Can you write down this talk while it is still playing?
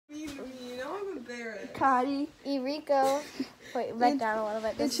Cotty. Rico. Wait, back down a little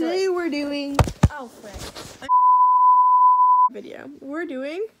bit. And today we're doing oh, frick. video. We're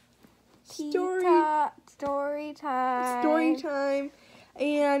doing story time.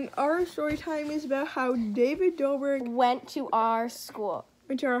 And our story time is about how David Dobrik went to our school.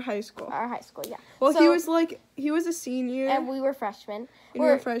 Went to our high school. Our high school, yeah. Well, so, he was a senior. And we were freshmen. And we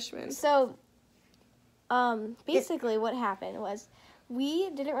were freshmen. So, basically what happened was we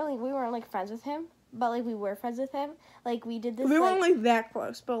weren't, like, friends with him, but, like, we were friends with him. Like, we did this, we weren't, like, that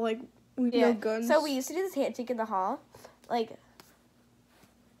close, but, like, we had guns. So we used to do this handshake in the hall. Like,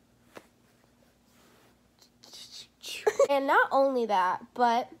 and not only that,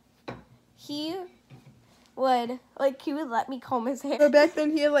 but he would let me comb his hair. But back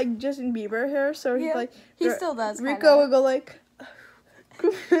then he had like Justin Bieber hair, so he still does. Rico would go like. I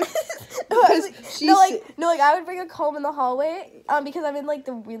would bring a comb in the hallway, because I'm in like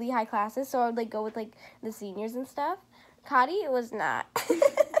the really high classes, so I would like go with like the seniors and stuff. Cotty was not.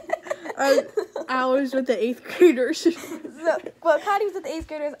 I was with the 8th graders. Cotty was with the 8th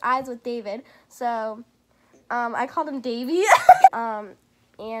graders. I was with David, so. I called him Davy. And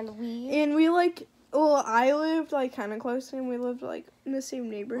we like, well, I lived like kind of close to him. We lived like in the same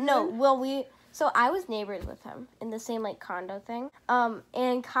neighborhood. So I was neighbors with him in the same like condo thing.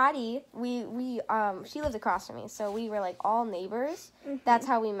 And Cotty, she lived across from me, so we were like all neighbors. Mm-hmm. That's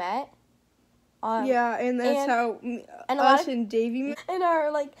how we met. And that's how us and Davy met. In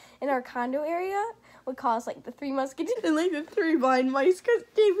our condo area would call us like the 3 Musketeers. And like the 3 blind mice, because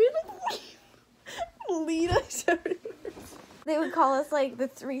David lead us everywhere. They would call us like the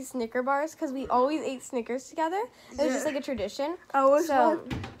 3 Snicker bars because we always ate Snickers together. It was just like a tradition.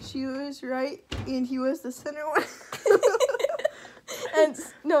 She was right and he was the center one. And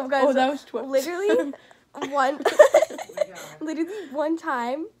no, guys. Oh, that was 12. Literally one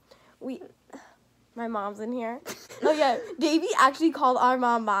time, my mom's in here. Oh yeah, Davey actually called our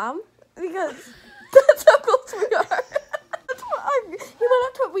mom because that's how close we are. He went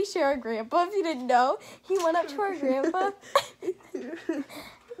up to, we share our grandpa, if you didn't know. He went up to our grandpa,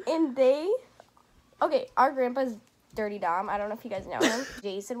 and our grandpa's Dirty Dom. I don't know if you guys know him.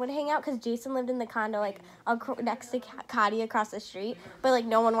 Jason would hang out, because Jason lived in the condo, like, next to Cotty across the street, but, like,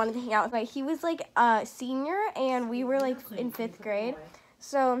 no one wanted to hang out with him. Like, he was, like, a senior, and we were, like, in 5th grade.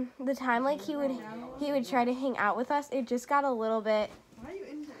 So, the time, like, he would try to hang out with us, it just got a little bit... Why are you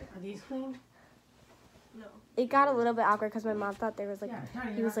in there? Are these clean? It got a little bit awkward because my mom thought he was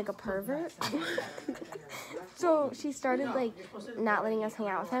like a pervert. So she started like not letting us hang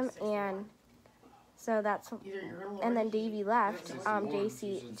out with him, and so and then Davey left.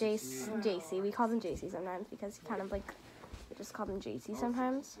 JC, we called him JC sometimes because he kind of like, we just called him JC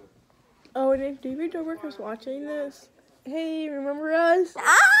sometimes. Oh, and if David Dobrik was watching this, hey, remember us?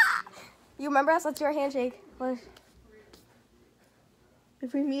 Ah! You remember us? Let's do our handshake.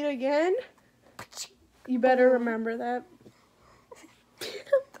 If we meet again, you better remember that.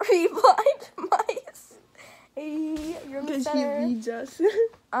 3 blind mice. Hey, you're the center. Because he leads us.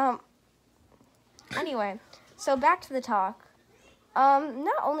 Anyway, so back to the talk.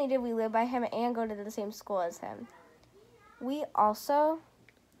 Not only did we live by him and go to the same school as him, we also...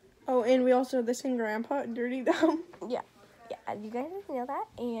 Oh, and we also had the same grandpa, Dirty Dom. Yeah, you guys didn't know that.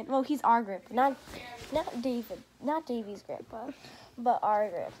 And, well, he's our grandpa. Not Davey's grandpa, but our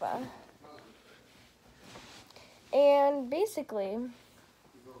grandpa. And basically,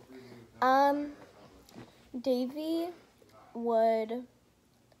 Davey would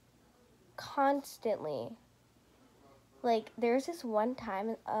constantly, like, there's this one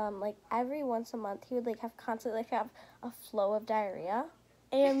time, like, every once a month, he would, like, have a flow of diarrhea,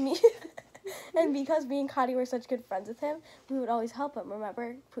 and and because me and Cotty were such good friends with him, we would always help him,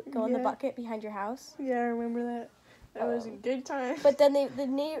 remember? Go in the bucket behind your house. Yeah, I remember that. That was a good time. But then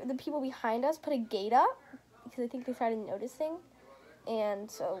the people behind us put a gate up, because I think they started noticing,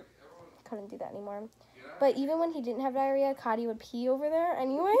 and so couldn't do that anymore. But even when he didn't have diarrhea, Cotty would pee over there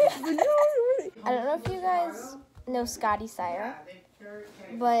anyway. I don't know if you guys know Scotty Sire,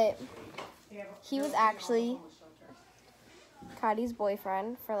 but he was actually Cotty's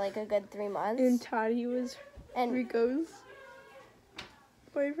boyfriend for like a good 3 months. And Toddy was Rico's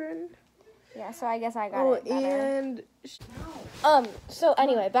boyfriend. Yeah, so I guess I got it better. And so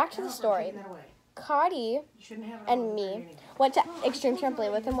anyway, back to the story. Cotty and me went to extreme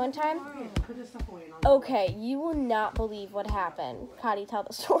trampoline with him one time. Okay, you will not believe what happened. Cotty, tell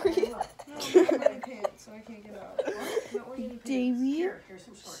the story. Davey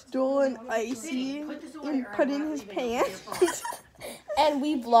stole an icy and put in his pants. And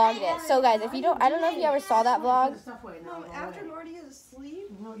we vlogged it. So guys, if you don't, I don't know if you ever saw that vlog. After Marty is asleep.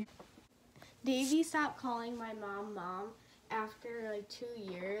 Davy stopped calling my mom after like 2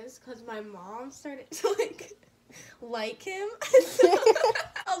 years because my mom started to like him.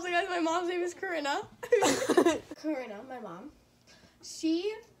 I was like, guys, my mom's name is Corinna. Corinna, my mom.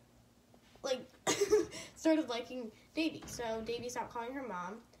 She started liking Davy. So Davy stopped calling her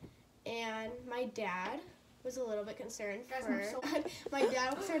mom, and my dad was a little bit concerned for her. My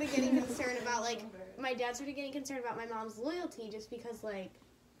dad started getting concerned about my mom's loyalty just because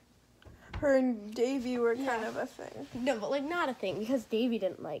her and Davy were kind of a thing. No, but not a thing because Davy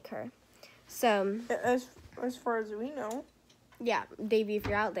didn't like her. So as far as we know. Yeah, Davy, if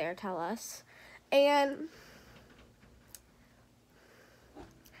you're out there, tell us. And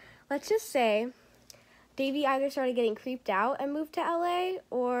let's just say Davy either started getting creeped out and moved to LA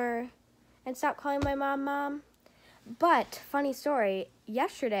and stopped calling my mom. But, funny story,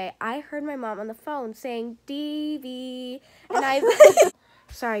 yesterday I heard my mom on the phone saying, Davy, and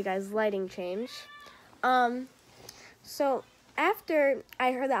sorry guys, lighting change. So after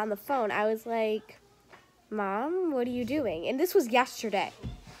I heard that on the phone, I was like, Mom, what are you doing? And this was yesterday.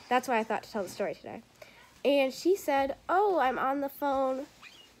 That's why I thought to tell the story today. And she said, oh, I'm on the phone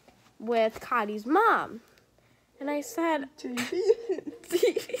with Cottie's mom. And I said,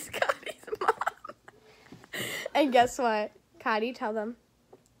 Davey's Cottie's mom. And guess what? Cottie, tell them.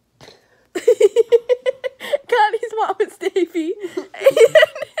 Cottie's mom is Davy.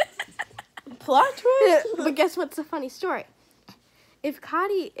 Plot twist. But guess what's a funny story? If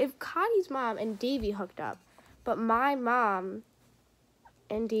Cottie's mom and Davy hooked up, but my mom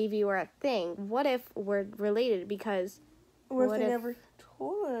and Davy were a thing, what if we're related? Because what if they never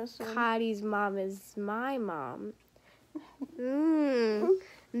told us? Cottie's mom is my mom.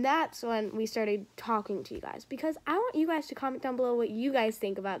 That's when we started talking to you guys, because I want you guys to comment down below what you guys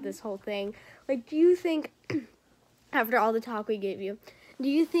think about this whole thing. Do you think, after all the talk we gave you, do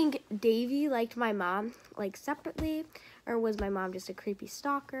you think Davy liked my mom, separately? Or was my mom just a creepy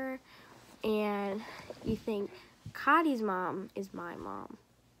stalker? And you think Cottie's mom is my mom?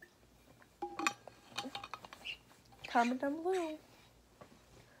 Comment down below.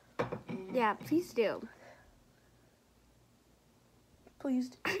 Yeah, please do. Please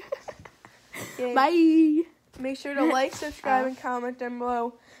do. Yeah. Bye. Make sure to like, subscribe, and comment down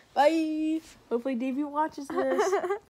below. Bye. Hopefully Davy watches this.